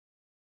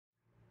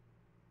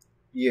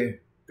Yeah,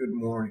 good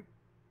morning.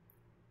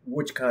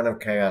 Which kind of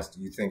chaos do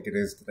you think it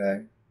is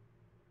today?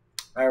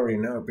 I already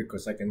know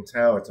because I can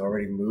tell it's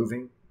already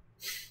moving.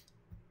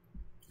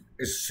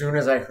 As soon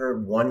as I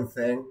heard one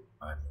thing,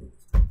 I moved.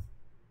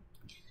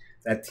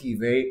 That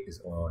TV is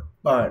on,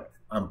 but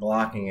I'm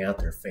blocking out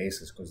their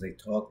faces because they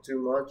talk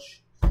too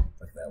much,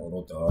 like that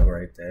little dog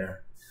right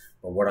there.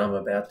 But what I'm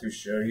about to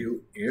show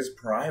you is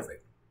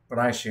private, but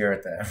I share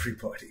it to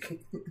everybody.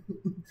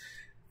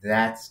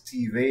 That's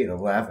TV at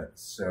 11.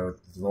 So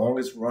the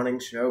longest running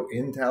show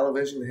in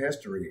television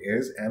history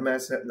is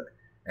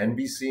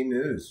MSNBC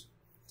News.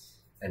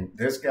 And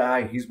this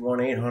guy, he's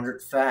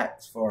 1-800 fat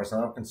as far as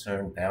I'm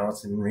concerned,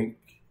 balance and reach.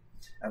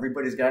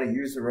 Everybody's got to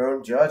use their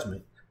own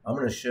judgment. I'm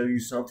going to show you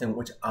something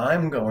which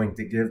I'm going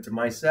to give to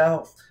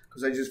myself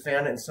because I just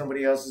found it in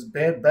somebody else's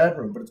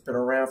bedroom, but it's been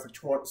around for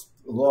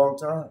a long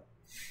time.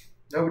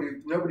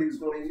 Nobody's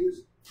going to use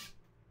it.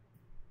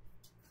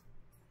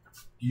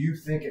 Do you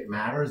think it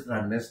matters that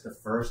I missed the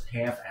first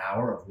half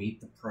hour of Meet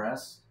the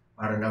Press?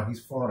 I don't know.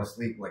 He's falling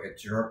asleep like a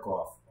jerk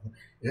off.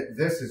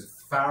 This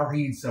is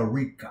Fareed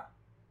Zarika,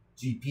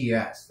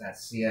 GPS.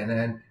 That's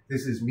CNN.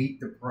 This is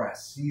Meet the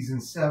Press, season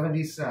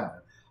 77.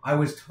 I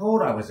was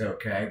told I was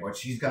okay, but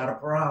she's got a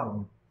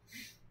problem.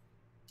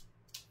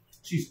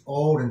 She's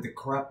old and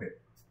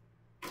decrepit.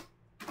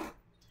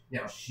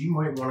 Now, she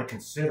might want to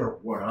consider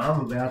what I'm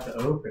about to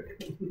open.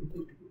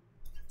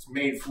 It's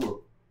made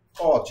for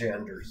all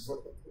genders.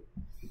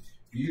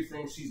 Do you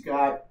think she's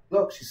got,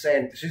 look, she's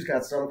saying she's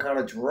got some kind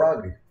of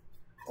drug.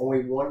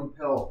 Only one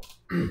pill.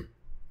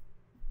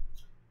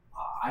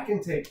 I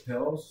can take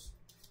pills.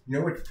 You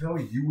know what pill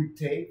you would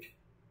take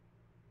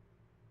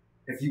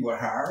if you were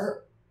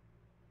her?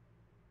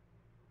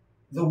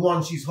 The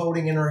one she's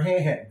holding in her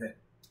hand.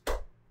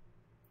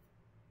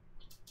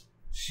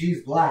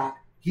 She's black.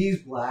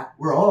 He's black.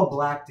 We're all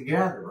black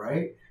together,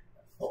 right?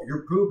 Oh,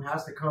 your poop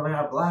has to come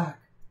out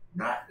black.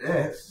 Not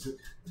this.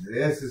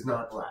 This is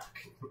not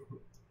black.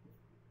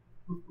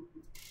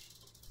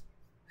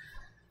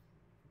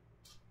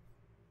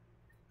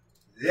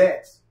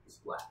 This is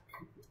black.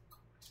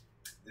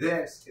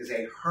 This is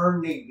a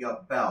hernia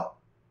belt.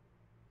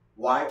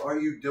 Why are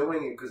you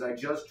doing it? Because I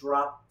just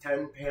dropped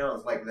 10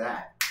 pounds like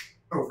that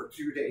over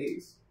 2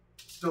 days.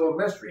 Still a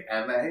mystery,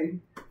 M.A.?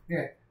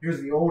 Yeah, here's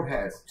the old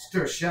heads.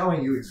 Still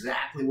showing you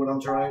exactly what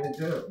I'm trying to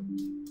do.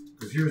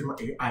 Because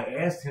I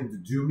asked him to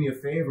do me a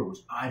favor, which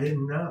I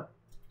didn't know.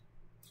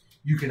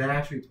 You can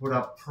actually put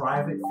up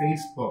private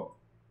Facebook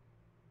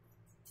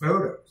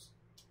photos.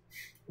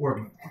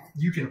 Or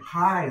you can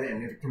hide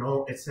and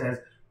it says,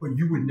 but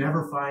you would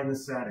never find the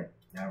setting.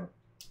 Never.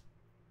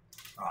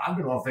 I've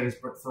been on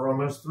Facebook for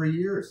almost 3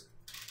 years.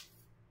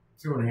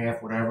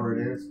 2.5, whatever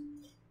it is.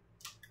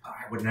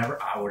 I would have,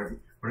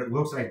 but it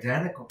looks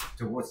identical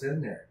to what's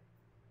in there.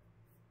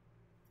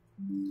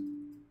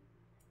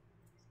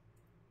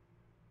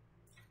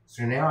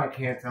 So now I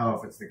can't tell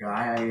if it's the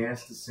guy I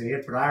asked to see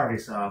it, but I already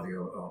saw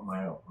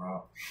my own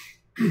problem.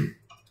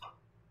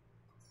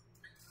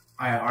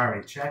 I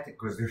already checked it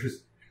because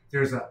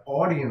there's an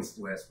audience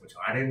list, which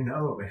I didn't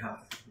know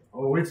about.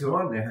 Oh, it's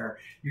on there.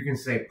 You can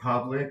say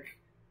public,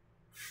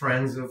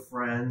 friends of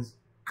friends,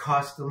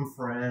 custom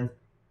friends,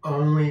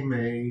 only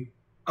me,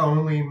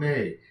 only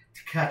me.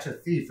 To catch a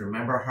thief,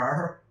 remember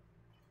her?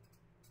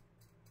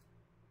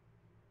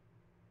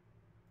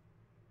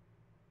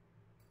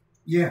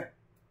 Yeah.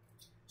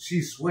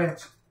 She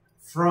switched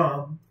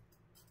from,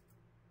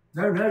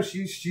 no,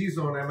 she's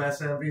on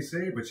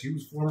MSNBC, but she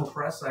was former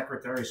press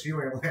secretary. She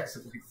only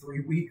lasted like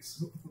 3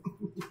 weeks.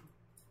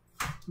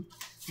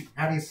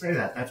 How do you say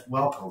that? That's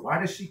welcome. Why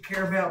does she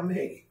care about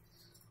me?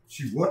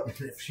 She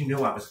wouldn't if she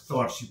knew I was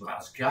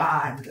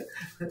God.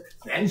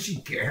 Then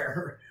she'd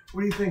care.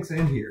 What do you think's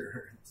in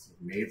here? It's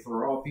made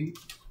for all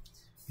people.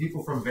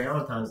 People from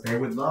Valentine's Day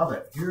would love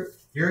it.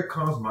 Here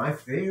comes my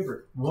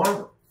favorite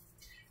one.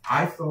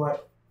 I thought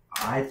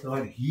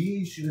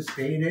he should have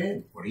stayed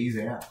in, but he's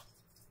out.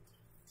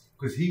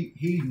 Because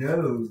he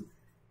knows,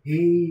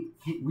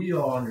 we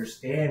all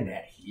understand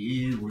that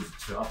he was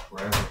a tough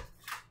president.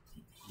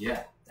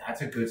 Yeah,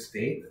 that's a good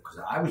statement, because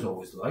I was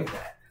always like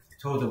that. I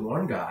told the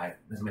one guy,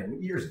 this many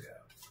years ago,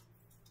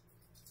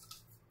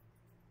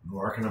 I'm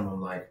working on him,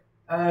 I'm like,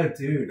 oh,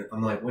 dude,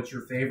 I'm like, what's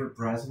your favorite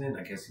president?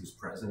 I guess he was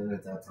president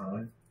at that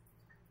time.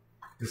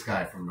 This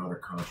guy from another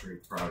country,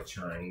 probably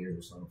Chinese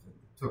or something,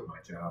 took my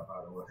job,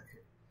 by the way.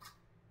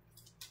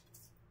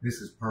 This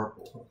is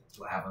purple,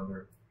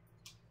 lavender.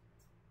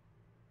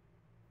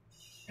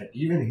 And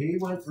even he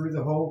went through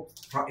the whole,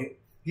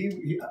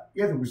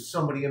 there was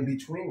somebody in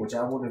between, which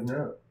I wouldn't have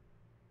known.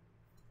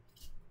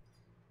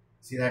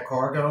 See that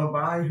car going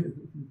by?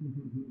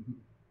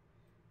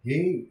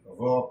 He, of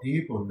all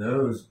people,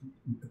 knows.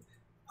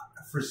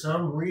 For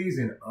some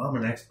reason, I'm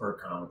an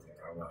expert commentator.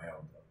 I don't know how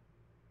I'm doing.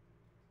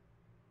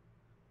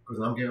 Because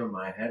I'm giving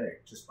my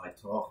headache just by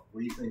talking.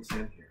 What do you think's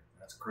in here?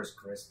 That's Chris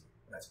Christie.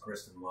 That's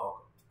Kristen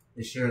Welker.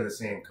 They share the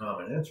same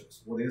common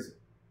interests. What is it?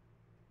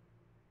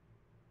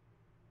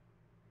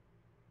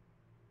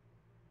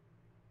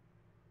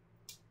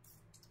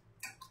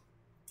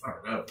 I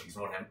don't know. He's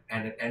on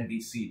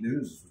NBC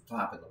News, is the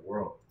top in the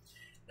world.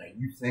 Now,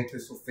 you think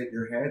this will fit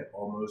your head?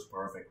 Almost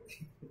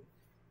perfectly.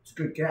 It's a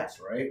good guess,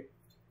 right?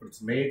 But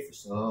it's made for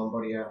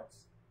somebody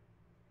else.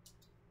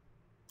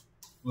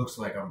 Looks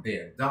like I'm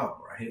being dumb,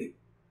 right?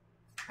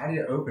 How do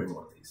you open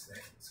one of these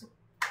things?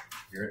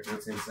 Here's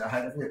what's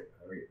inside of it.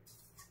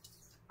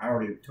 I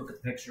already took a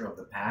picture of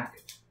the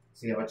package.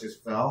 See how it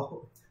just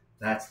fell?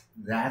 That's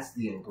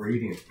the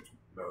ingredient which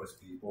most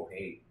people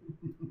hate.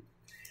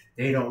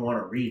 They don't want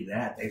to read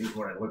that. They just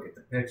want to look at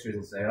the pictures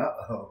and say,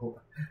 uh-oh,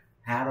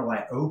 how do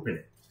I open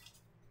it?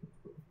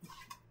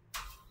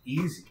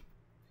 Easy.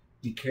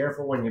 Be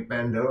careful when you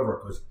bend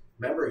over, because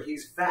remember,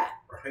 he's fat,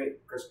 right,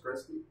 Chris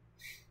Christie?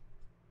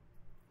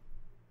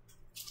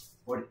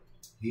 But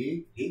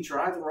he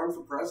tried to run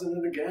for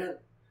president again,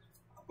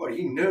 but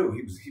he knew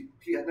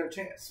he had no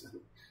chance.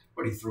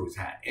 But he threw his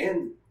hat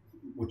in,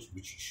 which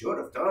he should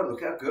have done.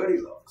 Look how good he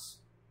looks.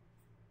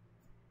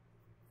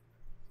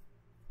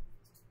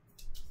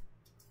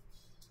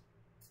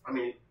 I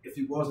mean, if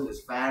he wasn't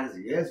as fat as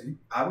he is,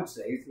 I would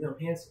say he's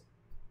handsome.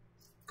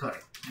 Kind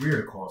of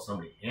weird to call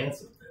somebody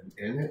handsome,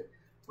 isn't it?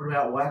 What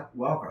about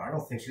Welker? I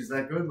don't think she's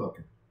that good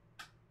looking.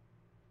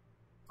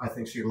 I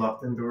think she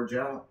lucked into her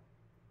job.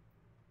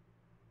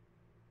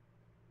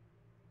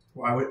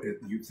 Why would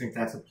you think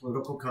that's a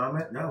political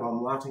comment? No,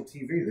 I'm watching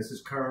TV. This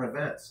is current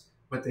events.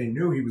 But they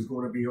knew he was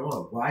going to be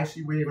on. Why is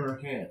she waving her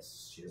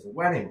hands? She has a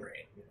wedding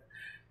ring.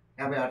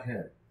 How about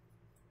him?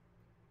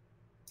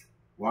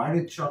 Why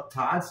did Chuck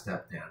Todd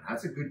step down?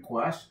 That's a good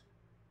question.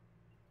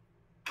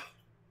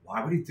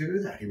 Why would he do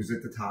that? He was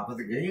at the top of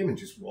the game and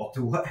just walked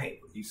away.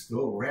 But he's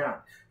still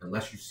around,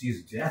 unless you see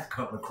his death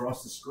coming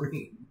across the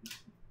screen.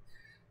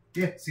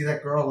 Yeah, see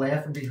that girl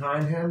laughing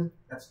behind him?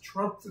 That's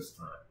Trump this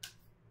time.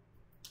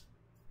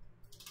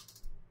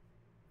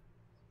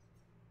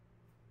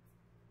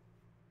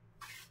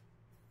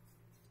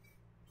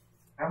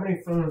 How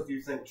many phones do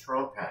you think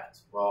Trump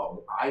has?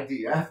 Well,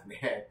 IDF,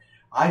 man.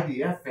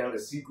 IDF found a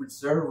secret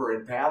server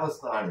in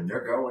Palestine, and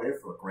they're going in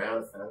for a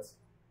ground offensive.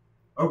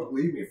 Oh,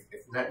 believe me,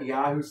 if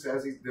Netanyahu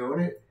says he's doing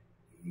it,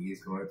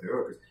 he's going to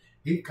do it.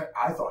 Because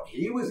I thought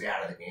he was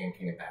out of the game,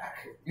 came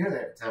back. You know, they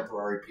had a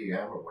temporary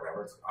PM or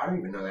whatever. I don't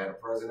even know they had a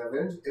president of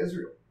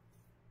Israel.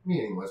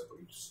 Meaningless, but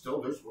he's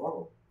still just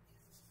wrong.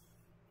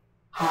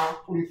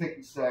 What do you think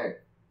he's saying?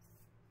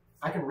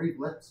 I can read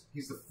lips.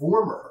 He's the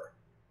former.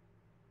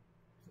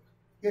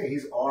 Yeah,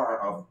 he's R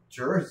of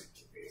Jersey,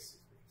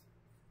 basically.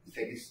 You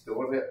think he's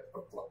doing it?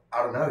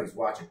 I don't know. He's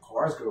watching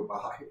cars go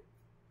by.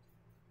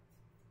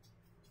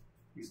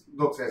 He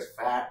looks as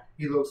fat.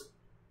 He looks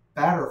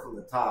fatter from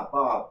the top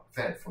up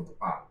than from the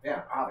bottom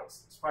down.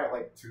 Obviously, he's probably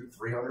like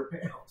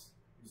 200-300 pounds.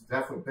 He's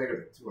definitely bigger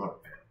than 200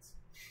 pounds.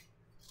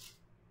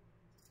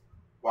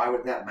 Why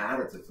would that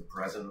matter to the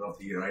president of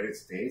the United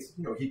States?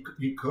 You know, he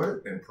could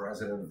have been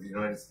president of the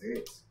United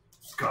States.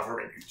 He's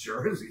governing New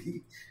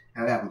Jersey.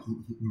 How about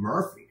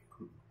Murphy?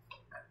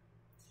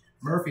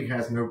 Murphy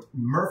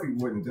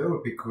wouldn't do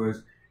it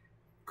because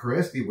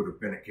Christie would have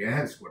been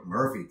against what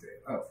Murphy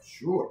did. Oh, for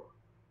sure.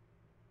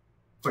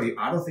 But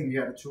I don't think he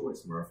had a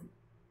choice, Murphy.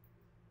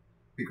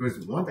 Because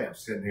one day I'm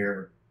sitting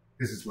here,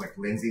 this is like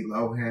Lindsay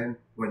Lohan,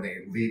 when they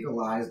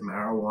legalized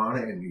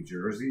marijuana in New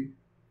Jersey.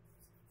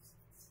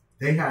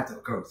 They had to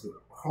go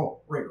through a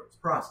whole rigorous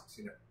process,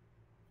 you know.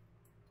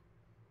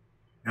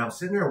 And I'm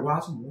sitting there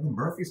watching one of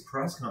Murphy's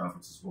press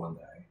conferences one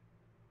day.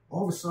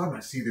 All of a sudden,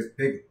 I see this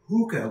big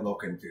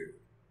hookah-looking dude.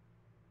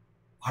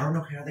 I don't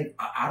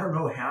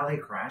know how they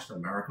crashed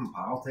American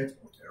politics,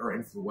 but they're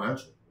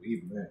influential,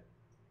 believe me.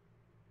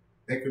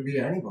 They could be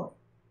anybody.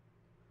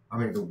 I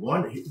mean, the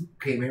one who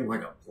came in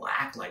like a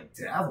black, like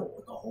devil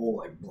with the whole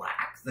like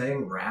black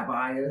thing,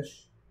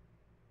 rabbi-ish.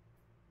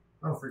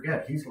 Don't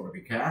forget, he's going to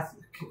be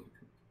Catholic.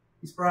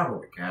 He's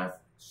probably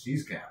Catholic.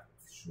 She's Catholic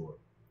for sure.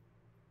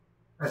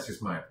 That's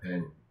just my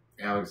opinion.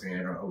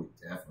 Alexander, oh,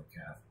 he's definitely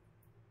Catholic.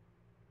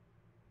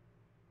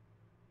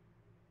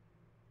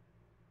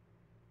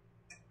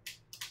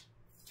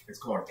 It's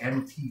called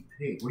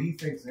MTP. What do you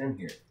think's in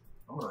here?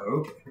 I'm going to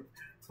open it.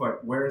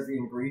 But where's the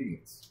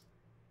ingredients?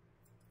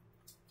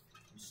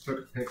 Just took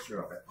a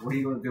picture of it. What are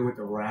you going to do with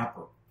the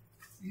wrapper?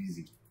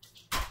 Easy.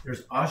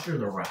 There's Usher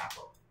the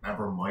rapper.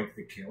 Remember Mike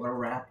the Killer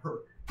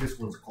rapper? This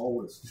one's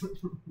coldest.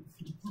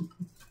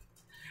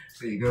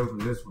 So you go for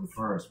this one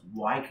first.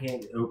 Why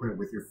can't you open it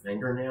with your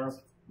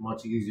fingernails?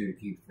 Much easier to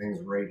keep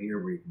things right here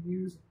where you can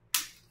use them.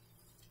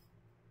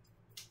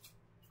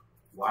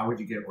 Why would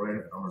you get rid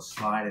of it? I'm going to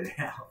slide it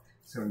out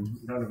so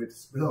none of it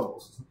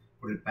spills.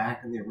 Put it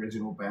back in the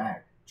original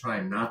bag.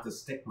 Trying not to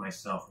stick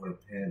myself with a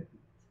pin.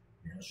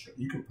 Yeah, sure.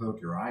 You can poke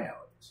your eye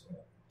out. So.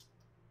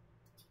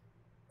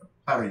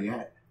 Better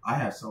yet, I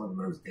have some of the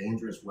most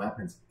dangerous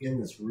weapons in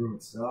this room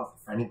itself.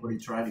 If anybody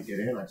tried to get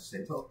in, I'd say,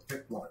 oh,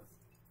 pick one.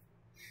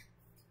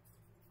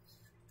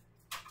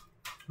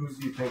 Who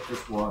do you think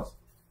this was?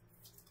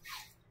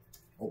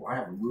 Oh, I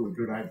have a really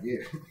good idea.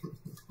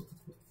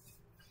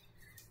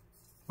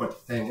 But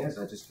the thing is,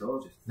 I just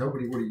told you,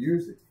 nobody would have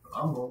used it. But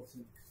I'm going to.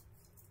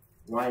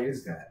 Why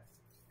is that?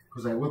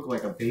 Because I look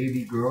like a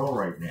baby girl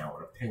right now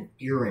with a pink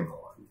earring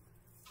on.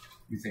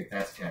 You think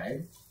that's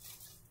gay?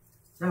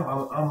 No,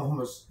 I'm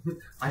almost,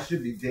 I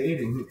should be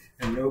dating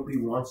and nobody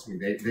wants me.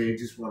 They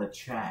just want to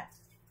chat.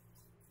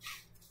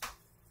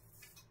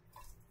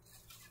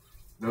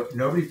 No,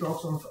 nobody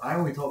talks on, I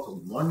only talked to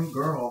one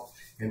girl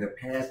in the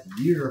past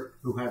year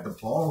who had the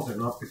balls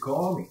enough to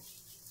call me.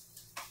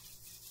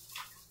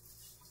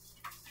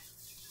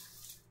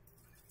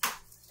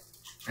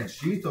 And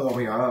she told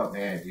me, oh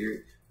man,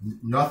 you're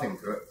nothing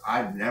good.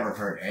 I've never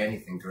heard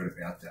anything good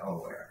about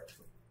Delaware.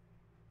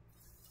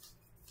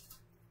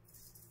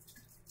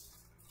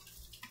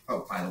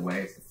 Oh, by the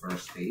way, it's the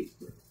first state.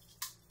 What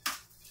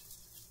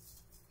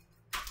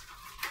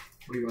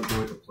are you going to do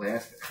with the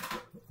plastic?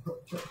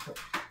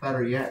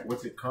 Better yet,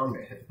 what's it come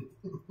in?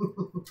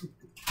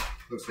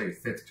 Looks like it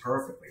fits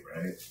perfectly,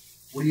 right?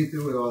 What do you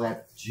do with all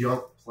that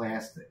junk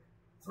plastic?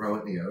 Throw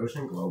it in the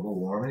ocean? Global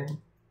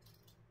warming?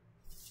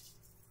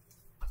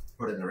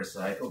 Put it in the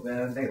recycle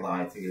bin? They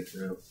lied to you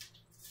too.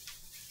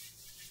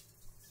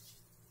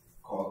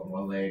 Called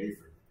one lady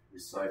for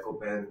recycle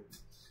bin.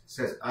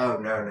 Says, oh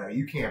no,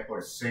 you can't put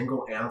a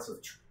single ounce of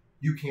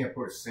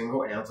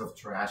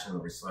trash in the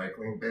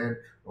recycling bin,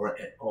 or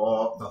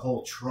the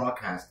whole truck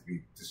has to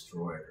be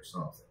destroyed or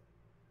something.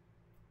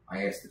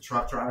 I asked the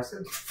truck driver, I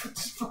said,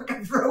 just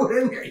fucking throw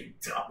it in there, you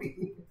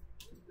dummy.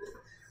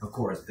 Of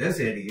course, this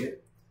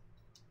idiot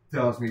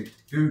tells me,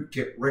 dude,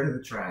 get rid of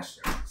the trash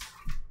cans.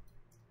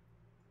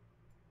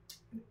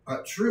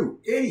 A true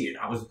idiot.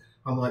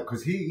 I'm like,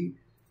 because he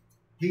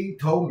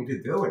told me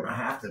to do it. And I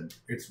have to.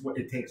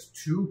 It takes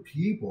two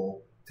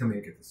people to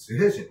make a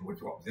decision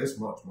with this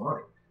much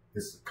money.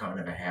 This kind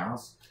of a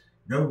house.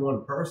 No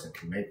one person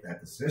can make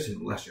that decision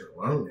unless you're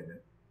alone in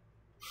it.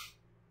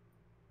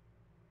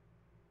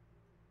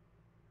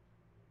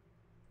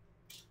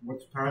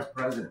 Which past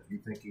president do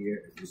you think he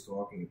was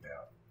talking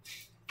about?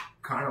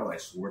 Kind of like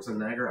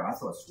Schwarzenegger. I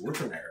thought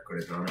Schwarzenegger could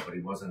have done it, but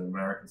he wasn't an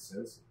American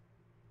citizen.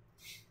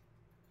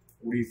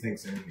 What do you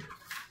think's in here?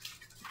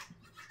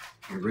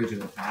 The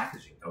original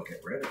packaging. Don't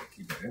get rid of it.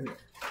 Keep it in there.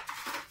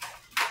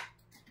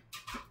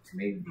 It's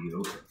made to be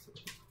open.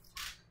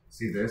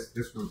 See this?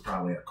 This one's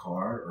probably a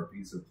card or a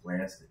piece of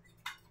plastic.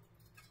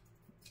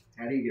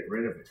 How do you get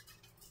rid of it?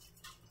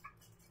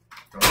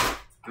 Don't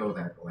fill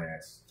that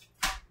glass.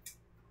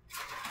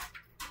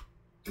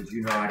 Did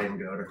you know I didn't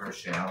go to her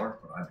shower,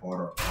 but I bought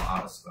her a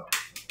lot of stuff.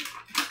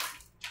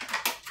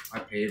 I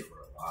paid for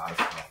a lot of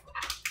stuff.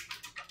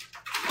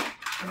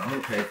 And I'm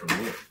going to pay for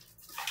more.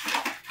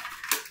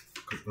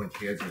 Because when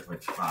kids are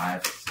like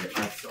 5, 6,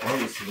 I've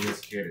always seen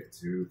this kid at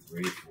 2,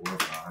 3, 4,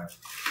 5.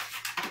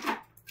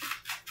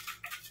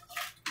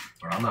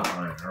 But I'm not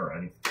buying her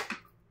anything.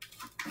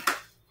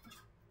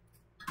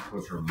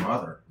 Because her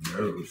mother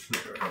knows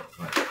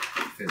like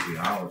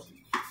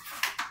physiology.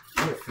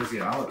 Oh,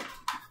 physiology.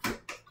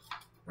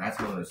 That's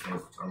one of those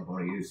things I'm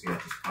going to use. See, I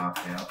just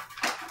popped out.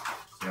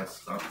 See, that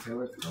stuck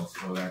to it. Don't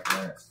spill that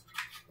glass.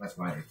 That's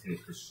why they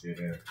take this shit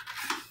in.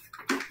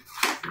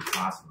 It's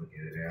impossible to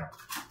get it out.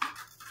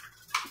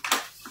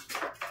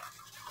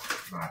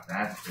 Not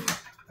that thing.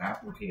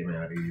 That one came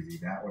out easy.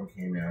 That one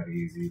came out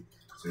easy.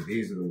 So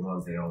these are the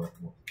ones they don't want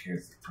the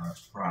kids to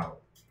touch. Probably.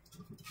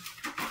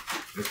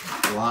 This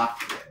one's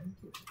blocked in.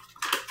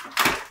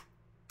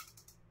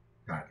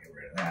 Gotta get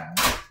rid of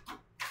that.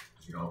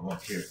 You don't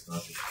want kids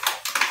touching.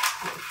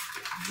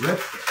 Rip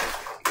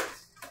it.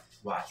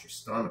 Watch your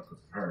stomach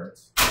because it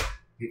hurts.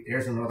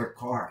 Here's another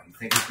card. You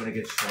think he's going to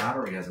get shot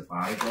or he has a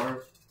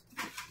bodyguard?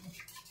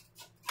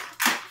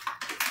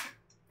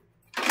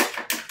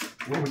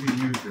 What would you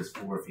use this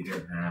for if you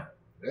didn't have it?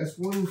 This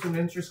one's an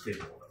interesting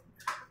one.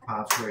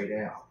 Pops right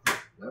out.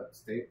 Yep,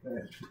 stay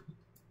fed.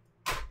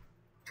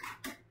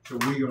 So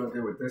what are you going to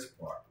do with this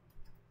part?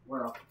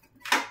 Well,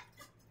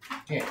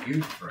 can't use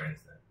it for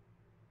anything.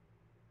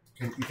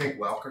 You think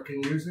Welker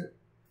can use it?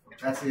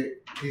 That's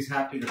it. He's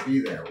happy to be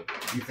there.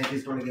 Do you think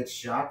he's going to get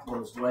shot on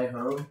his way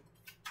home?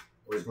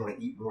 Or he's going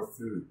to eat more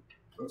food?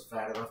 Looks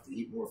fat enough to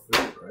eat more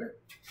food, right?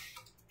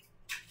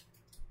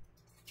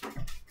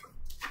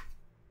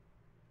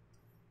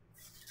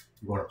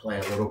 You want to play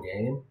a little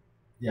game?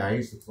 Yeah, I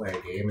used to play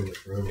a game in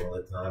this room all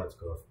the time. It's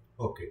called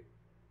Hooky.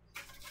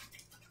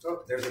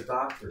 Oh, there's a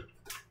doctor.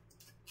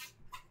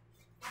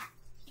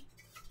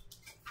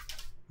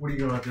 What are you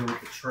going to do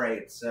with the tray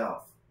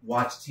itself?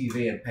 Watch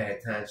TV and pay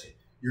attention.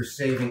 You're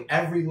saving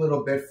every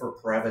little bit for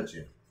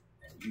Prevagen.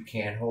 And you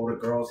can't hold a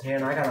girl's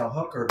hand. I got a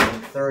hooker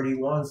named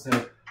 31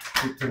 sent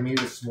to me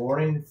this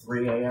morning,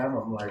 3 a.m.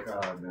 I'm like,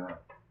 oh no.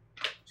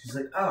 She's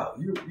like, oh,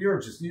 you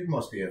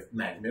must be a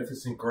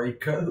magnificent, great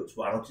coach.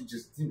 Why don't you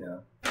just, you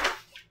know.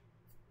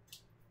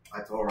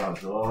 I told her I was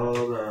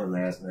going on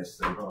last night. She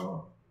said,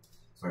 oh.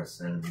 Started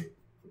sending me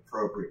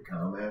appropriate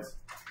comments.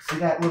 See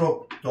that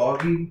little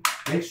doggy?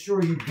 Make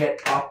sure you get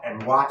up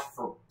and watch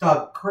for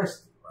Doug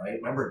Christie. Right?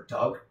 Remember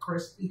Doug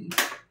Christie?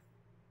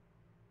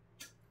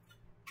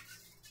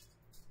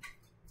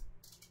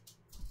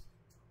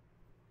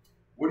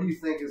 What do you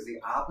think is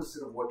the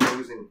opposite of what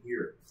goes in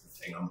here? It's the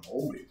thing I'm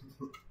holding.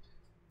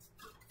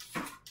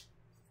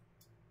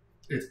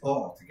 It's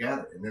all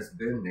together in this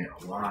bin now.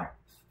 Why?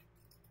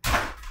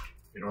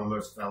 It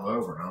almost fell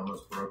over and I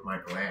almost broke my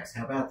glass.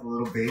 How about the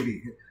little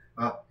baby?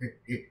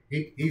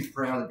 He's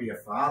proud to be a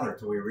father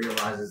till he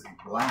realizes he's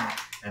black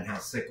and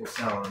has sickle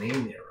cell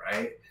anemia,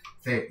 right?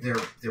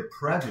 They're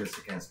prejudiced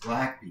against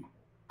black people.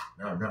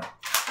 No. The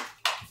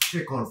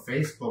chick on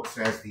Facebook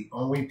says the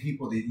only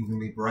people that you can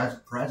be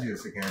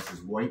prejudiced against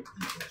is white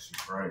people.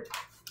 She's right.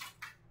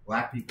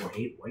 Black people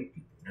hate white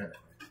people. You know that,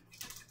 right?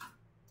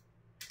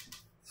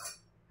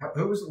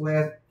 Who was the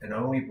last and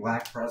only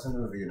black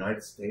president of the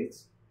United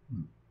States?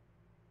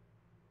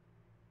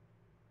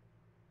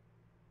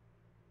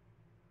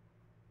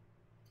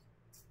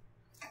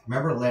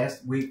 Remember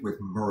last week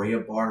with Maria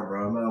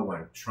Bartiromo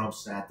when Trump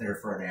sat there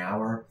for an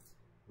hour?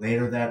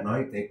 Later that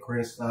night, they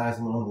criticized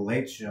him on the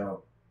Late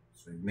Show.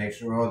 So you make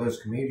sure all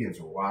those comedians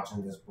are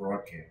watching this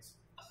broadcast.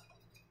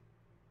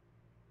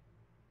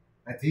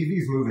 That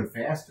TV's moving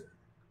faster.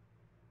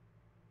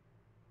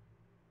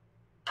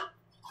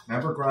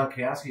 Remember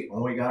Gronkowski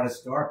only got his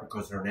start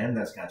because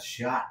Hernandez got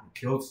shot and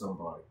killed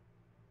somebody.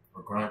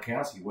 Or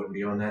Gronkowski wouldn't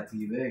be on that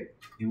TV.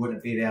 He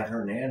wouldn't beat out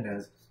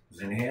Hernandez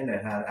because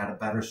Hernandez had a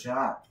better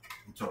shot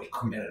until he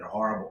committed a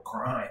horrible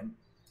crime.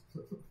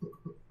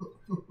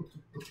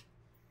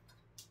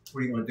 What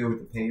are you going to do with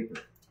the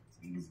paper? It's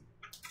easy.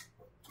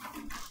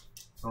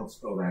 Don't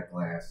spill that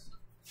glass.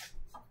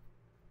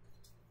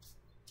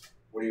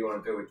 What are you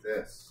going to do with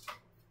this?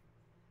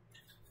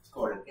 It's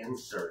called an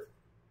insert.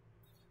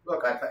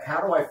 Look,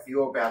 how do I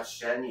feel about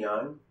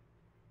Shenyang?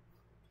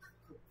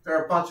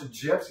 They're a bunch of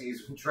gypsies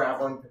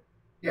traveling.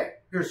 Yeah,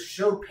 here's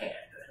Chopin.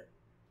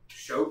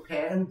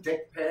 Chopin,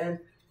 dick pen.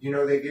 You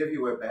know, they give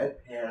you a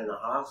bedpan in the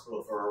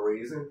hospital for a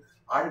reason.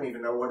 I didn't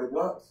even know what it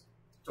was.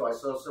 So I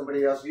saw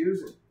somebody else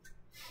use it.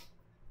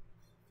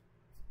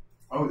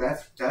 Oh,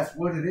 that's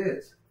what it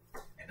is.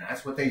 And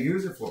that's what they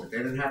use it for, but they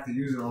didn't have to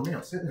use it on me.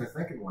 I'm sitting there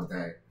thinking one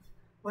day,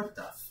 what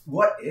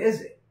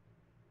is it?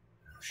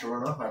 Sure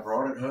enough, I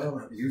brought it home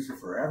and I used it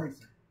for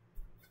everything.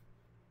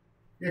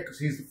 Yeah, because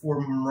he's the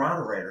former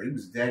moderator. He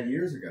was dead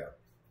years ago.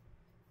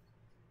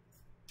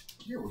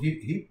 Yeah, well,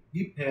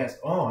 he passed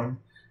on,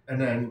 and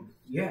then,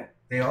 yeah,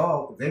 they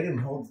didn't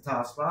hold the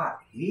top spot.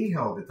 He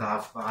held the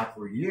top spot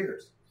for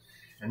years.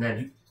 And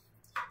then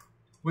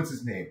what's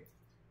his name?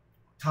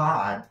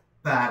 Todd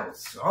battled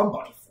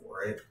somebody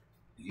for it.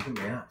 Beat him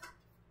out.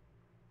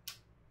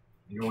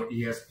 You know what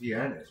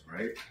ESPN is,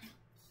 right?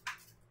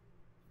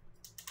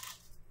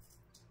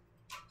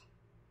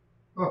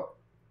 Look,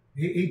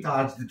 he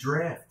dodged the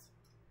draft.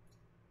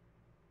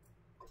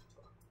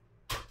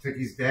 Think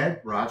he's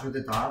dead? Roger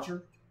the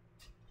Dodger?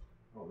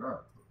 Oh, no.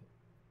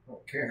 I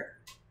don't care.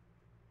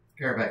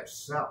 Care about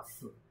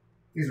yourself.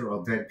 These are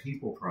all dead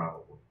people,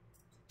 probably.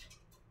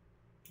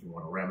 You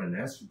want to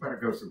reminisce? You better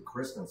go through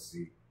Kristen's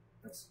seat.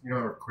 You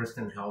know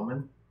Kristen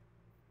Hellman?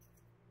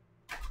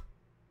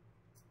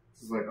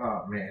 She's like,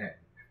 oh, man,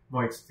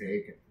 Mike's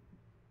taken.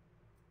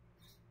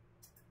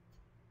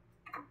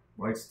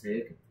 Mike's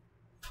taken.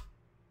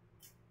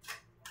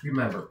 You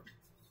remember,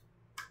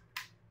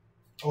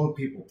 old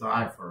people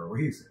die for a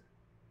reason.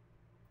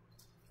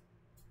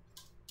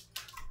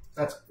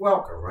 That's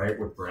welcome, right?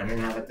 Would Brennan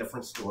have a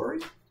different story?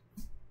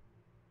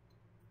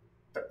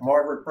 But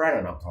Margaret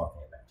Brennan I'm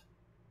talking about.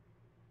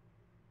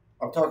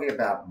 I'm talking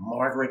about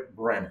Margaret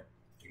Brennan.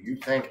 Do you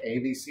think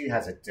ABC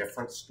has a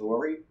different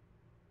story?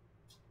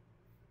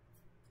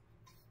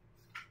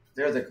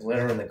 They're the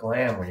glitter and the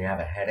glam when you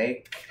have a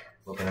headache,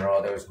 looking at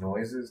all those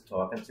noises,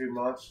 talking too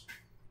much.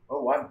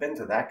 Oh, I've been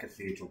to that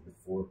cathedral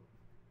before.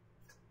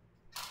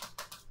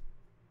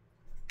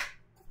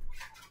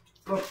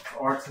 Look,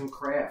 arts and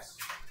crafts.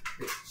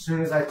 As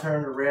soon as I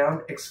turned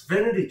around,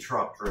 Xfinity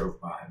truck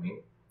drove by me.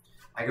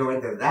 I go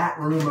into that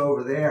room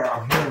over there.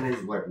 I'm hearing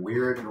these like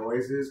weird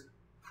noises.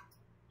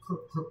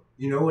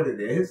 You know what it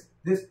is?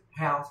 This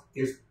house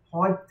is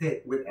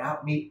haunted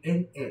without me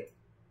in it.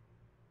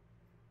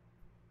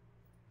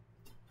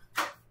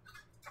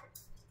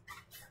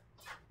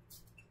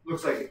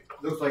 Looks like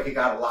you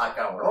got a lot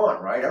going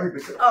on, right?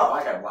 Everybody says, "Oh,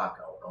 I got a lot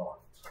going on."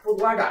 Well,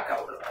 what I got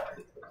going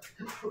on?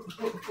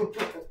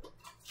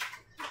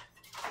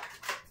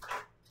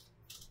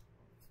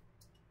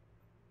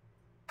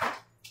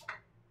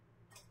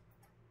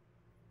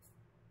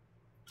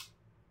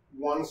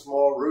 One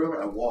small room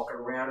and I'm walking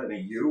around in a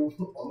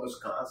U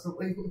almost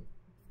constantly.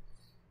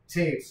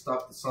 Tape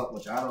stuck to something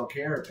which I don't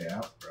care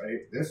about,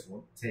 right? This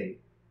one,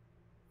 tape.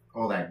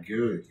 All that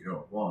goo that you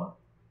don't want.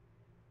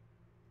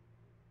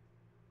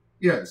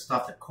 Yeah, the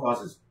stuff that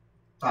causes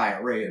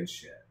diarrhea and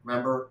shit.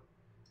 Remember?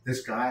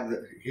 This guy,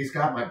 he's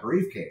got my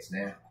briefcase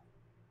now.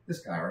 This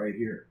guy right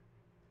here.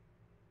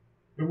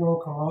 It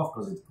won't come off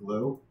because it's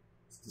glue.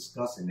 It's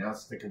disgusting. Now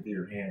it's sticking to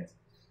your hands.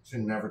 Should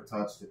have never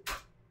touched it.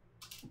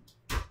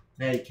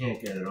 Now you can't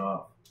get it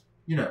off.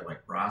 You know,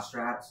 like bra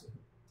straps.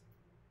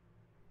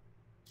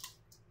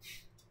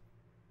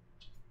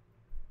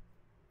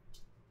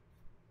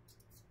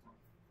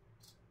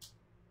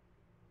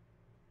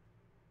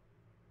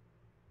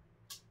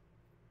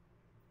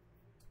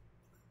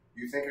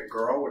 You think a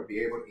girl would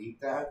be able to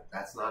eat that?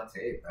 That's not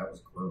tape. That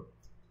was glue.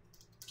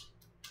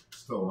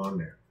 still on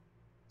there.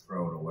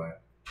 Throw it away.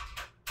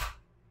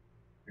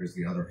 Here's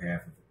the other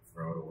half of it.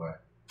 Throw it away.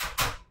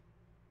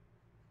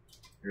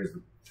 Here's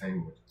the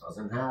thing which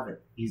doesn't have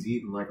it. He's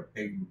eating like a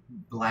big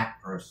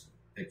black person.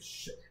 Big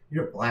shit. You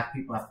know, black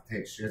people have to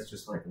take shits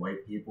just like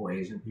white people,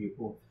 Asian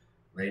people.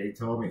 Lady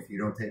told me, if you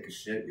don't take a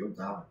shit, you'll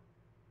die.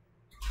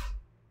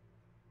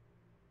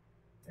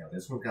 Now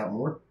this one got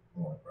more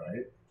on it,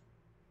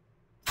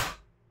 right?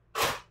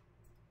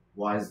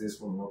 Why does this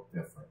one look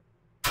different?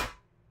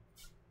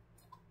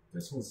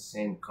 This one's the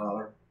same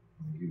color.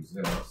 I'm gonna use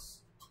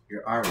this.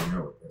 Here, I already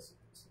know what this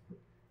is.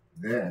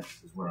 This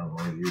is what I'm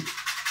going to use.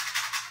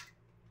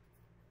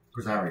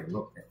 Because I already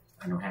looked at it.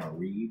 I know how to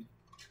read.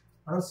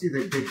 I don't see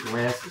the big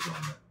glasses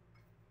on them.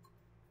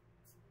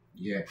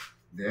 Yeah,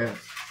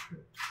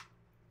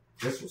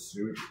 this will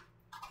suit you.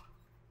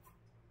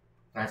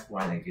 That's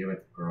why they give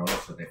it to girls,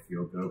 so they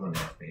feel good when they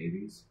have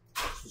babies.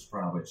 This was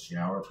probably a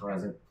shower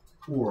present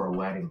or a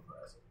wedding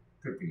present.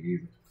 Could be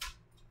either.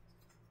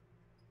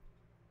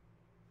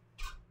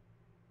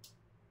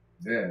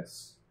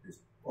 This is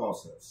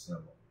also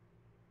similar.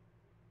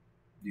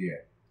 Yeah,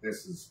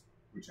 this is,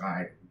 which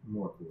I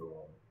more glue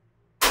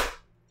on.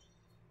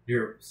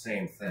 Here,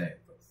 same thing,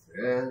 but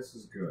this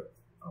is good.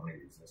 I'm gonna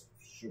use this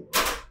for sure.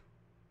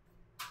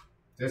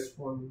 This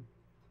one,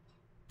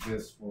 and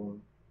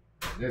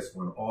this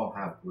one all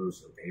have glue,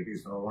 so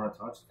babies don't want to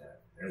touch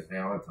that. There's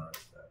Valentine's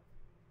Day.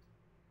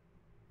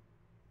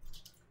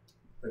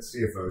 Let's see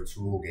if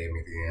O'Toole gave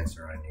me the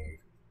answer I need.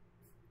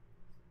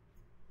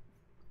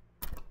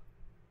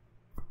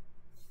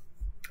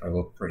 I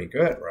look pretty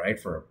good, right?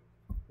 For a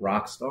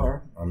rock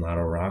star. I'm not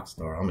a rock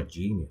star. I'm a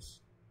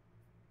genius.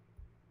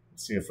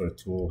 Let's see if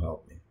O'Toole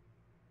helped me.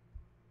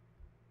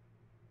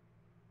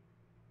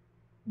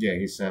 Yeah,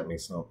 he sent me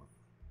something.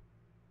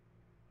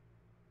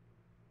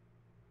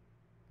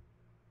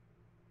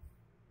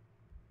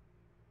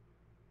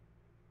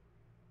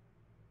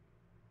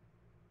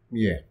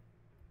 Yeah.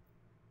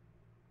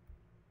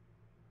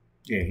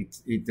 Yeah,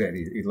 he did.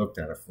 He looked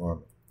at it for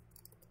me.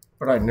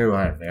 But I knew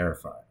I had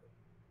verified it.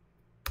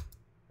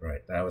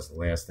 Right, that was the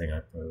last thing I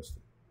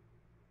posted.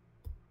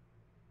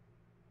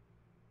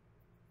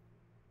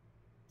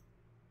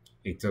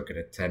 He took it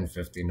at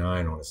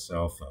 10:59 on his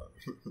cell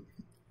phone.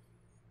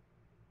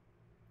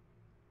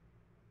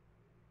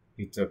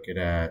 He took it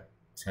at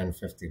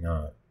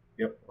 10:59.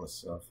 Yep, on his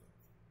cell phone.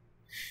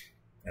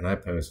 And I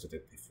posted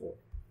it before.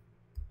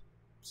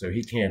 So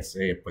he can't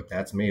see it, but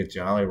that's me at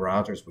Jolly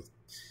Rogers with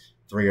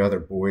 3 other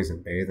boys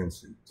in bathing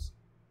suits.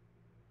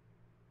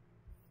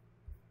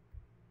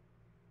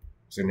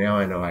 So now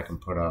I know I can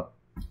put up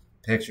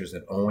pictures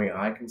that only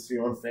I can see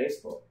on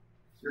Facebook.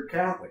 You're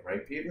Catholic,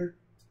 right, Peter?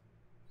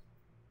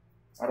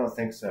 I don't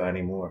think so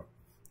anymore.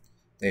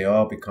 They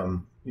all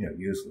become,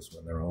 useless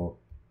when they're old.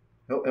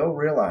 He'll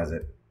realize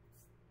it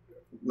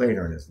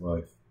later in his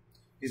life.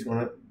 He's going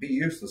to be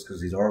useless because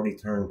he's already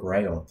turned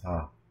gray on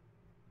top.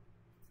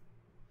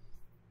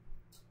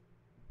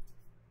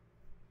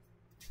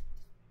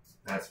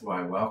 That's why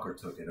Welker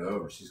took it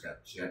over. She's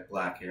got jet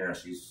black hair.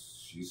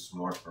 She's a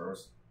smart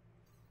person.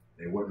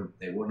 They wouldn't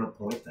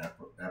appoint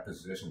that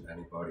position to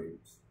anybody.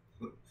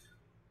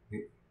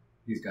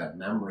 He's got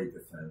memory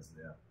defense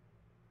now.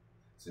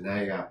 So now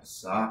you got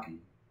Psaki.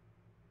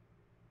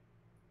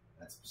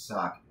 That's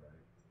Psaki,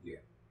 right? Yeah.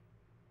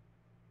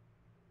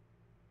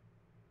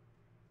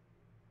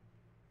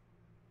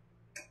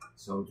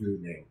 Some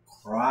dude named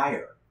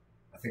Cryer.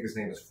 I think his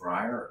name is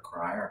Fryer or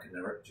Cryer. I can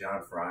never.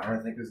 John Fryer,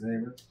 I think his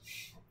name is.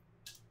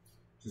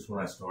 Just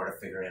when I started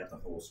figuring out the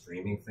whole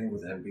streaming thing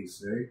with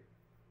NBC.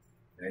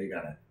 Now you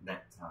got a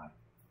necktie.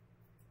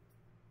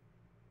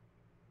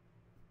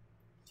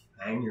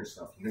 Hang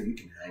yourself. You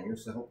can hang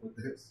yourself with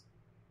this.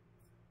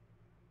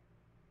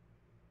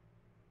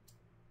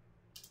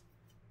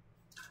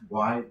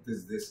 Why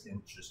does this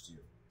interest you?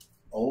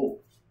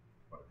 Old,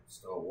 but it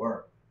still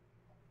works.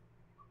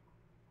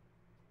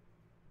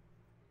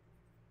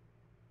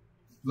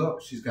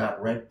 Look, she's got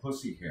red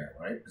pussy hair,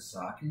 right?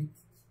 Psaki?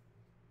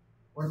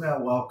 What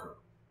about Welker?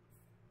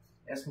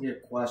 Ask me a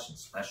question,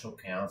 special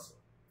counsel.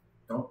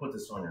 Don't put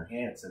this on your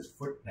hand. It says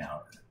foot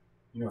powder.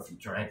 If you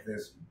drank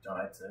this, you'd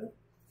die too.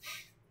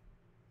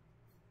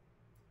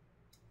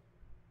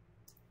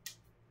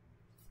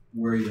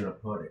 Where are you going to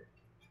put it?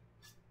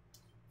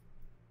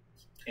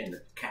 In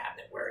the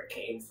cabinet where it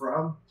came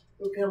from?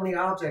 Look how many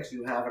objects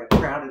you have in a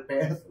crowded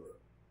bathroom.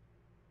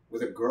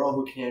 With a girl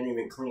who can't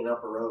even clean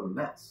up her own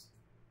mess.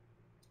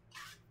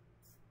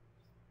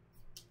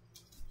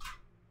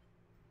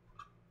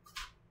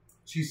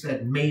 She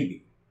said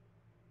maybe.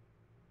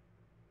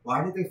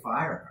 Why did they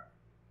fire her?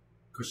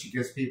 Because she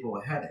gives people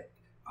a headache.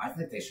 I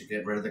think they should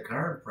get rid of the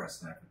current press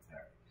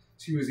secretary.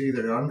 She was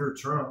either under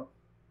Trump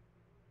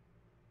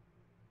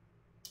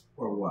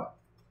or what?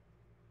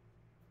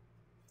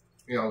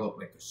 They all look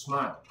like they're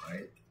smiling,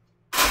 right?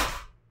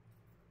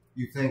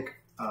 You think,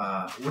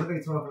 what are they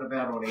talking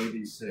about on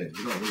ABC?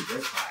 You don't need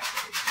this back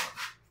anymore.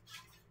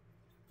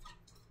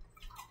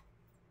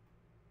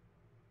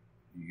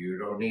 You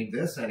don't need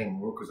this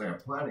anymore because I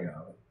have plenty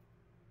of it.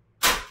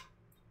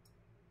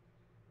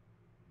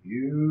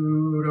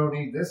 You don't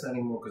need this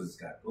anymore because it's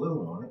got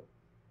glue on it.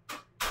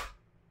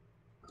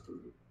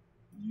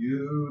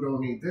 You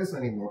don't need this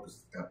anymore because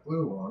it's got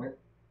glue on it.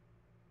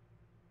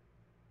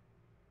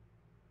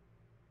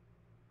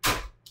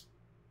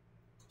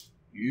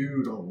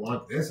 You don't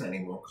want this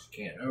anymore because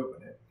you can't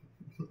open it.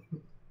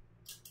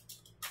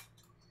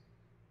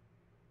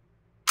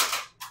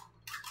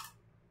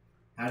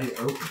 How do you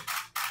open it?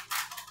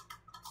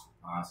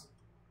 Awesome.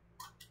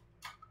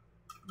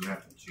 You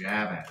have to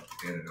jab at it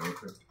to get it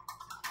open.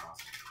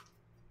 Awesome.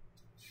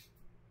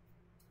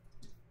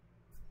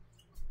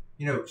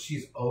 You know,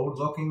 she's old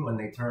looking when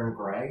they turn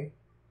gray.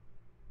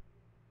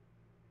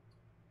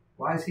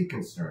 Why is he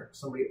concerned?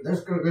 Somebody,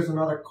 there's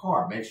another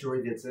car. Make sure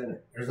he gets in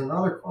it. There's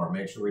another car.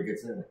 Make sure he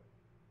gets in it.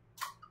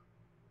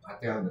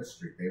 Not down this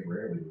street. They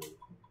rarely move.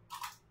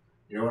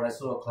 You know what I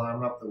saw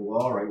climbing up the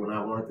wall right when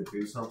I wanted to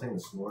do something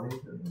this morning?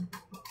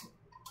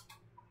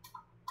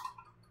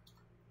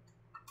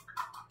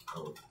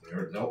 Oh,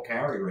 they'll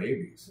carry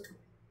rabies.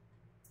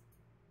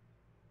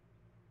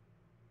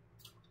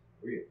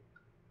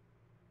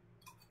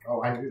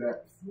 Oh, I knew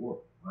that before.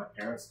 My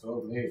parents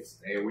told me to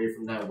stay away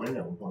from that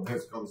window when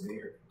this comes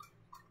near.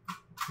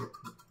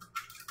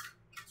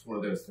 It's one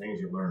of those things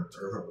you learn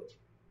early.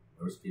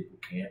 Most people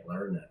can't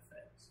learn that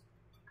fast.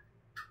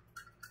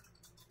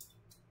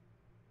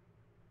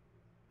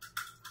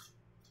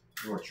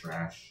 More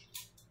trash.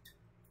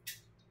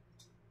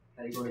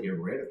 How are you going to get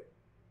rid of it?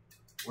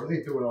 What do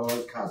they do with all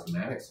those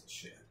cosmetics and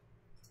shit?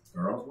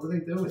 Girls, what do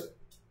they do with it?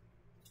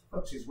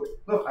 Look,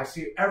 look, I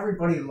see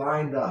everybody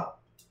lined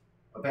up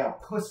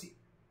about pussy.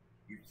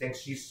 You think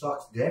she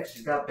sucks dick?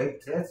 She's got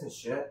big tits and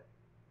shit.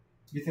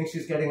 You think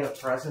she's getting a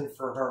present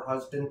for her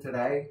husband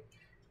today?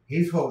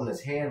 He's holding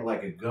his hand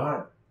like a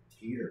gun.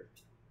 Peter.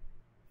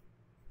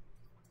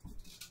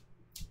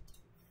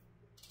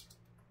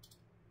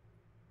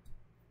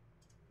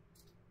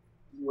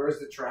 Where's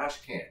the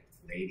trash can,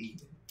 lady?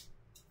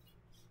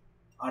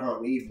 I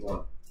don't need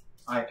one.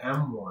 I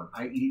am one.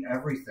 I eat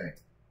everything.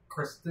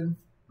 Kristen?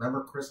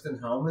 Remember Kristen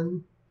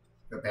Hellman?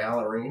 The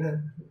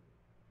ballerina?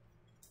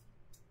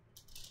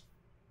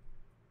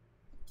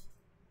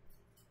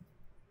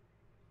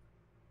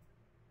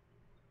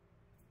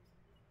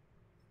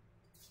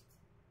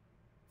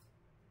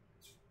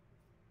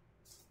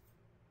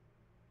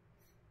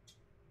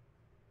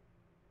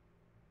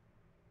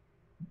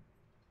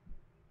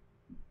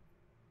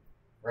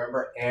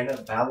 Remember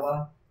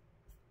Annabella?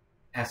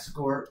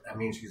 Escort? I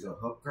mean, she's a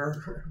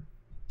hooker.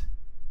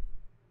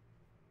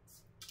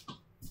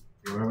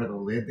 You remember the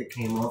lid that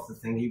came off the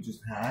thing you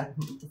just had?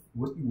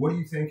 What do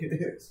you think it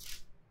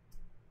is?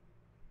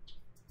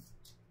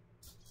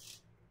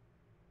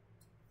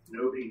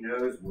 Nobody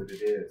knows what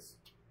it is.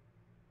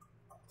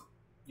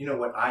 You know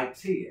what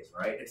IT is,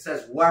 right? It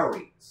says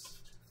worries.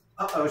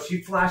 Uh-oh,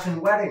 she's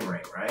flashing wedding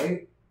ring,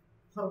 right?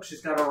 Look,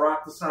 she's got a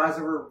rock the size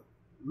of her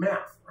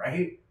mouth,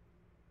 right?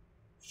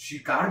 She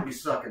gotta be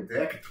sucking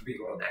dick to be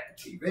on that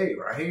TV,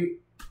 right?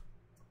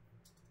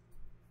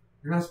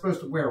 You're not supposed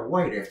to wear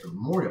white after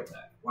Memorial Day.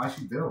 Why is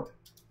she doing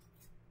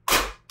it?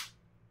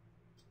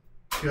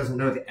 She doesn't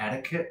know the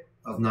etiquette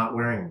of not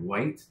wearing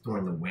white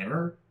during the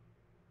winter.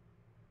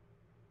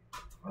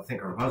 I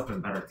think her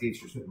husband better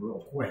teach her something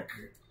real quick.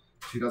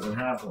 She doesn't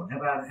have one. How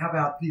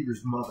about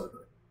Peter's mother?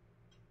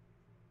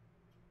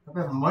 How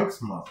about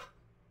Mike's mother?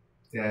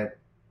 Dad.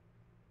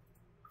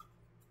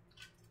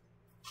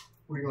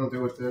 What are you going to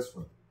do with this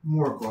one?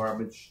 More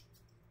garbage.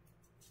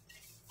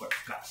 But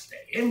it's got to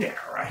stay in there,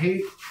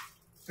 right?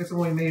 It's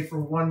only made for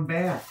one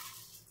bath.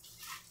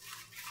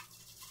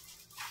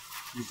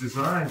 It's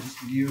designed just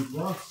to be used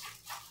once.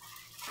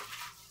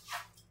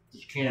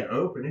 You can't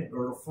open it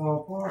or it'll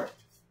fall apart.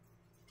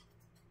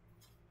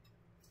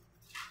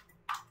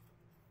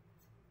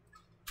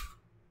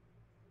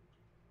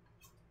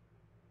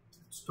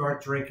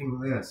 Start drinking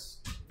this.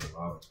 I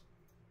love it.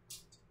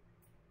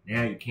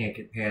 Now you can't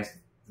get past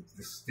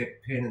the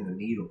stick pin and the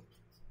needle.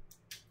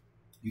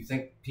 You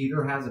think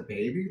Peter has a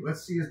baby?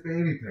 Let's see his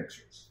baby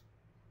pictures.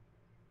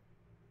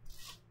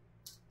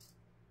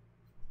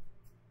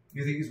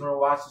 You think he's going to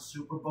watch the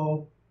Super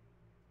Bowl?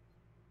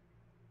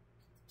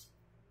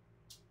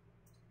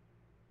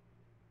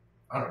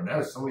 I don't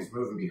know. Somebody's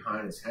moving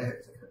behind his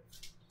head.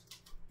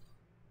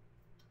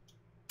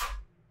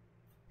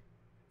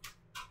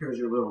 Here's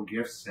your little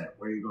gift set.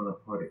 Where are you going to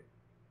put it?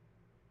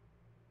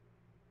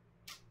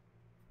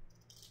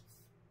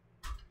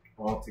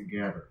 All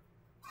together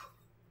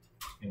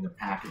in the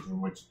package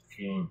in which it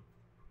came.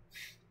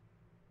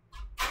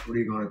 What are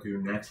you going to do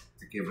next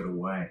to give it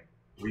away?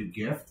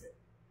 Re-gift it.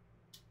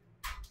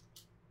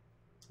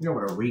 You know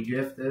what a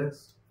re-gift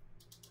is?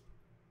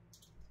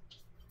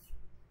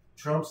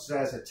 Trump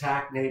says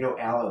attack NATO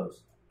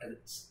allies.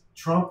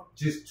 Trump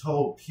just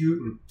told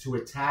Putin to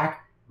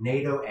attack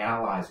NATO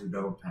allies who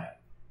don't pay.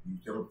 You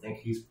don't think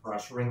he's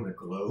pressuring the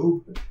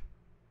globe?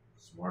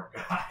 Smart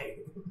guy.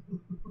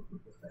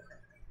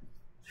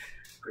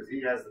 Because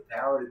he has the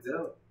power to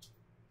do it.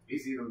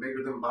 He's even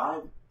bigger than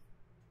Biden.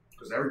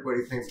 Because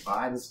everybody thinks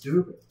Biden's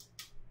stupid.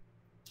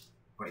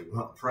 But he won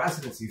the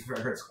presidency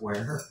fair and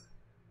square.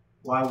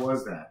 Why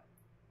was that?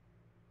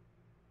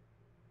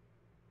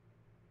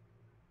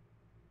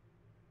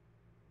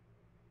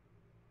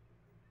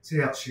 See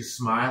how she's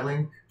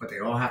smiling, but they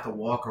all have to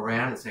walk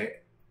around and say,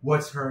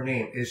 what's her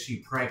name? Is she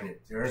pregnant?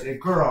 There's a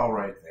girl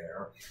right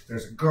there.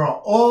 There's a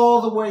girl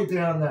all the way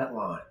down that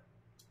line.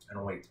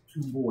 And wait,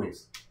 2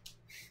 boys.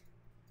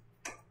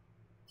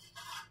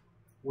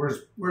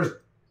 Where's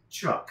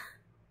Chuck?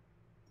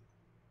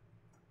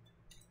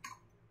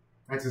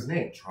 That's his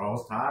name,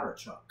 Charles Todd or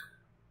Chuck.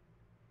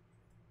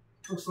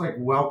 Looks like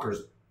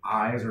Welker's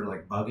eyes are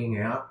like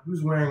bugging out.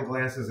 Who's wearing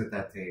glasses at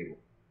that table?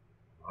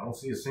 I don't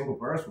see a single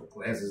person with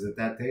glasses at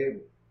that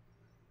table.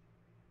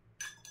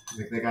 You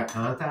think they got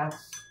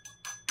contacts?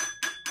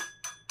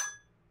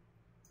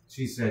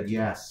 She said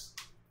yes.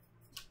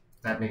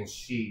 That means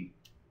she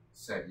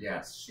said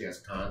yes. She has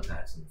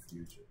contacts in the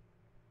future.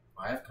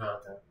 I have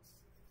contacts.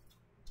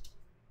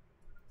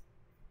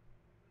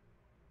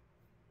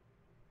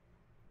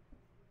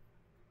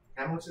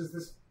 How much is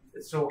this?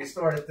 So we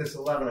start at this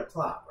 11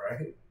 o'clock,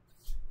 right?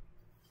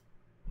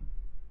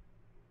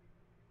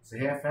 It's a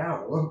half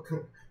hour. Look,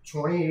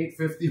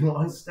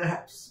 28:51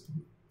 steps.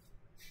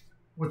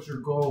 What's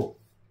your goal?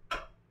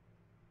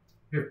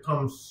 Here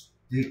comes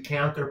the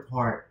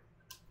counterpart.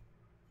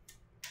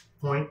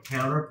 Point,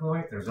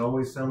 counterpoint. There's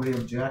always somebody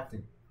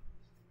objecting.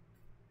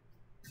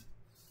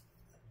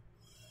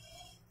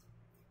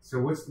 So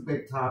what's the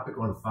big topic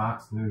on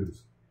Fox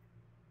News?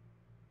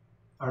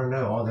 I don't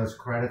know. All those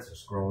credits are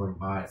scrolling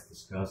by. It's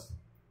disgusting.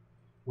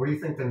 What do you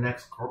think the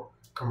next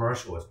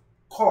commercial is?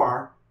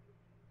 Car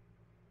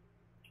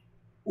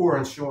or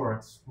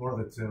insurance? One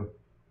of the two.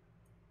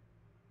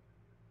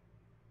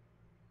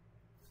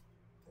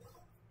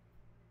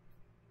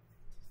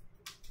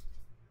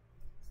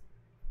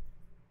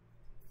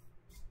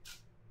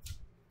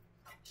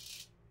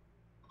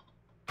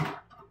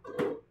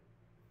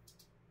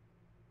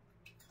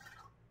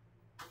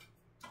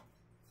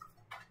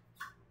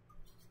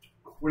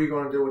 What are you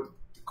going to do with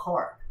the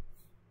card?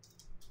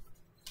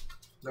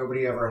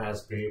 Nobody ever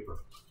has paper.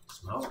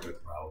 Smells good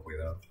probably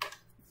though.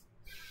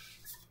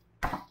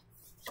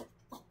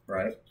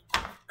 Right?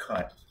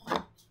 Cut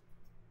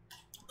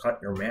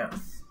your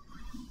mouth.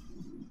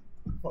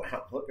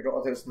 Wow, look at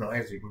all those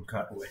knives you can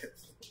cut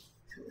with.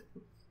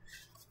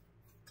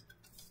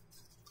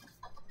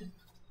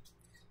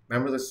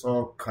 Remember the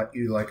song Cut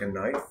You Like a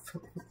Knife?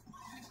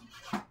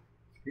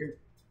 Here,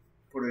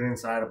 put it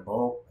inside a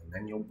bowl and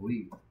then you'll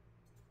bleed.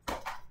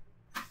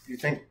 You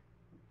think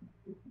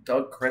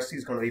Doug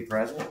Christie's going to be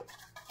president?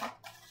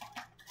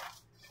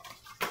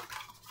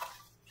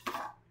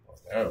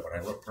 Oh, but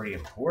I look pretty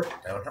important,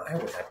 don't I?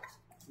 With that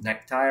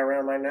necktie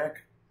around my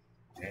neck?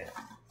 Yeah.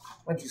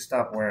 Why don't you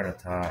stop wearing a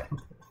tie?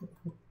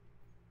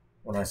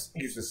 When I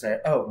used to say,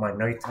 oh, my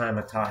nighttime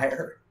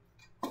attire.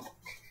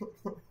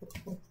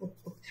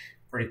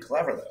 Pretty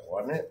clever, though,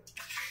 wasn't it?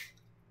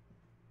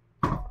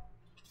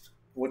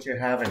 What you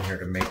have in here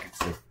to make it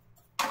so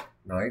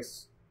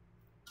nice?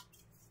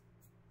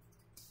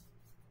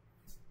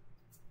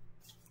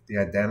 The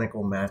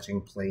identical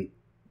matching plate.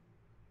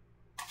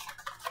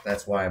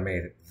 That's why I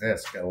made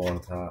this go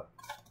on top.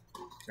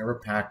 You ever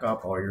pack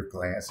up all your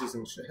glasses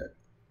and shit?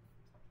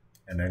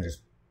 And then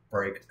just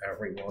break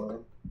every one of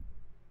them?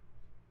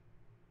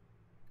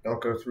 Don't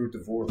go through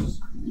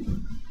divorce. I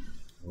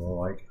don't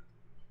like it.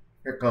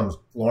 Here comes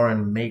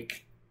Lauren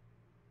Make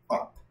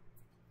Up.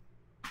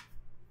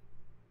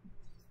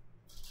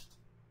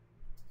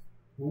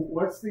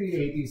 What's the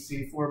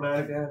ABC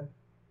format again?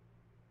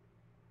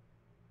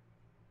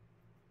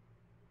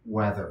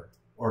 Whether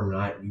or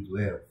not you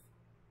live.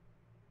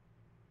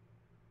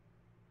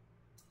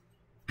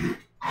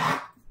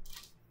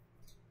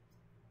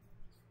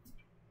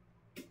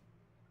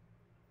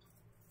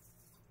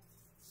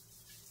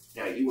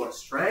 Now you want to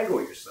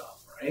strangle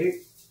yourself, right?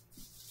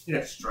 You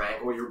know,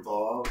 strangle your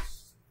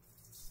balls.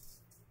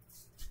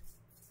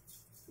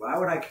 Why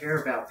would I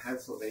care about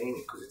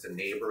Pennsylvania? Because it's a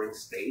neighboring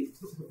state?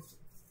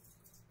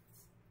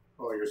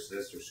 Oh, your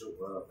sister, she'll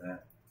love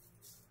that.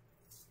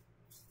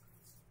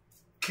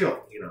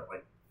 Killed, you know,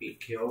 like be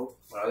killed.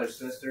 My other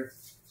sister,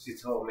 she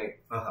told me,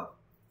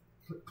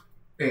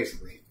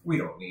 basically, we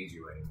don't need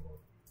you anymore.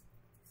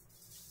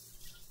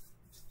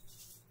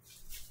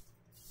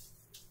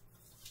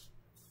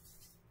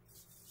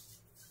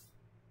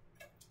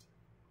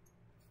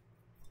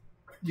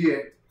 Yeah.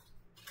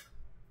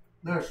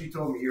 No, she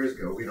told me years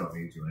ago, we don't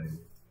need you anymore.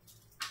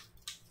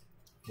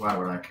 Why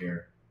would I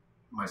care?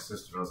 My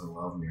sister doesn't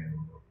love me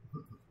anymore.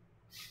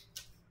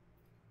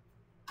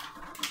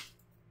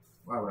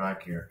 Why would I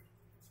care?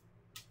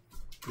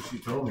 Because she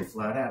told me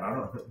flat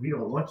out, we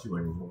don't want you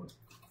anymore.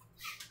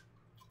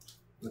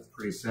 That's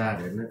pretty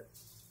sad, isn't it?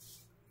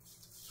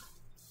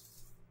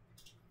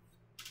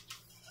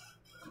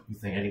 You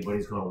think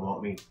anybody's going to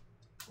want me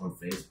on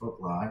Facebook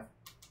Live?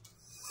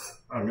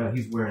 I don't know,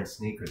 he's wearing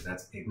sneakers.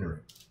 That's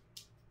ignorant.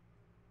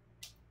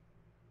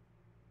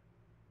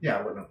 Yeah,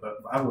 I wouldn't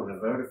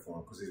have voted for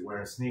him because he's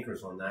wearing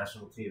sneakers on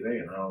national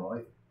TV and I don't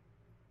like it.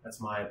 That's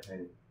my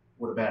opinion.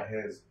 What about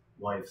his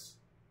wife's?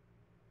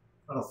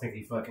 I don't think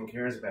he fucking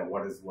cares about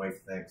what his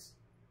wife thinks.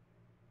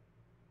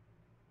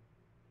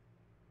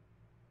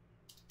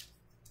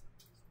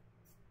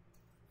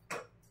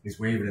 He's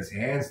waving his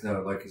hands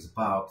though like he's a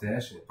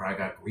politician. He probably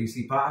got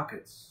greasy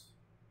pockets.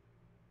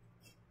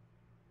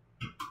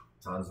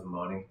 Tons of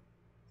money.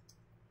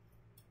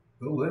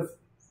 He'll live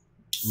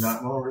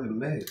not longer than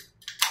me.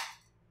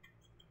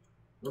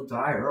 He'll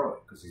die early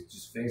because he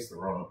just faced the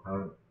wrong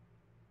opponent.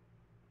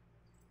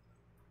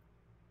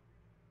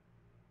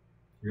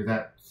 Hear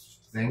that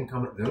thing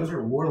coming? Those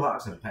are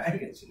warlocks and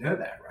pagans. You know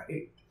that,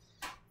 right?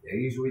 They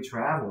usually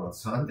travel on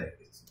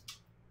Sundays.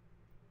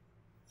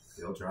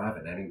 They'll drive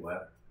in any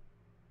weather.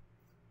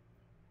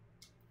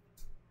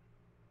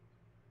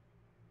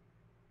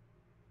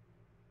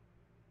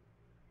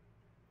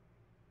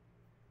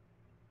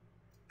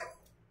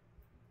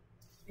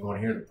 You want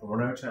to hear the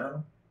porno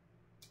channel?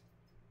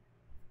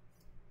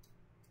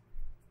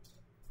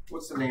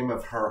 What's the name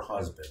of her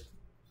husband?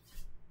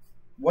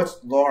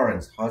 What's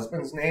Lauren's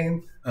husband's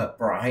name?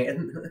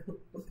 Brian.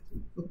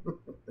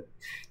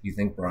 You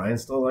think Brian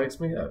still likes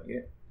me? Oh,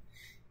 yeah.